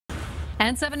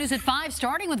And 7 News at 5,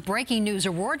 starting with breaking news.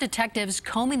 Aurora detectives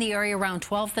combing the area around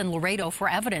 12th and Laredo for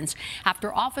evidence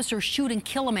after officers shoot and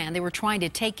kill a man they were trying to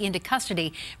take into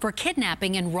custody for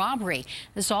kidnapping and robbery.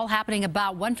 This all happening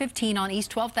about 1:15 on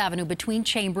East 12th Avenue between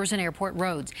Chambers and Airport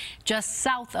Roads, just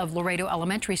south of Laredo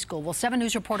Elementary School. Well, 7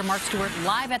 News reporter Mark Stewart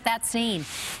live at that scene.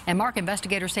 And Mark,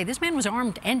 investigators say this man was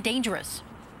armed and dangerous.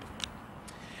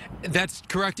 That's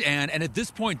correct, Ann. And at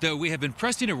this point, though, we have been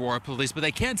pressing Aurora Police, but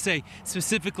they can't say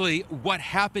specifically what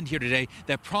happened here today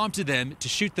that prompted them to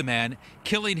shoot the man,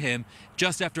 killing him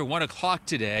just after 1 o'clock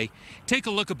today. Take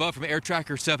a look above from Air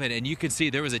Tracker 7, and you can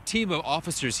see there was a team of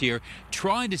officers here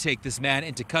trying to take this man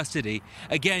into custody.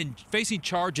 Again, facing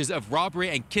charges of robbery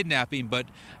and kidnapping, but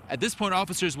at this point,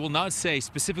 officers will not say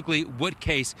specifically what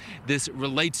case this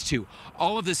relates to.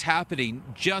 All of this happening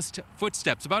just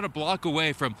footsteps, about a block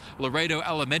away from Laredo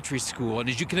Elementary School. And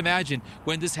as you can imagine,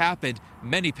 when this happened,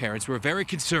 many parents were very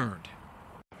concerned.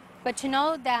 But to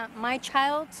know that my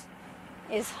child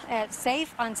is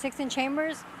safe on 6th and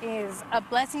Chambers is a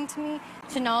blessing to me,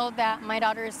 to know that my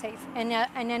daughter is safe and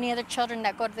any other children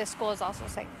that go to this school is also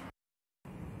safe.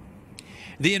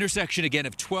 The intersection again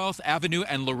of 12th Avenue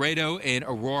and Laredo in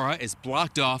Aurora is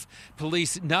blocked off.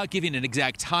 Police not giving an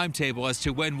exact timetable as to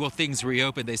when will things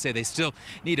reopen. They say they still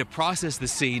need to process the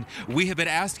scene. We have been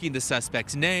asking the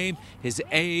suspect's name, his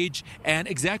age, and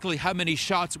exactly how many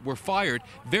shots were fired.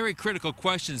 Very critical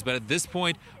questions, but at this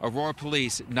point, Aurora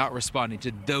Police not responding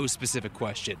to those specific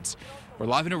questions. We're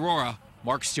live in Aurora.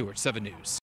 Mark Stewart, 7 News.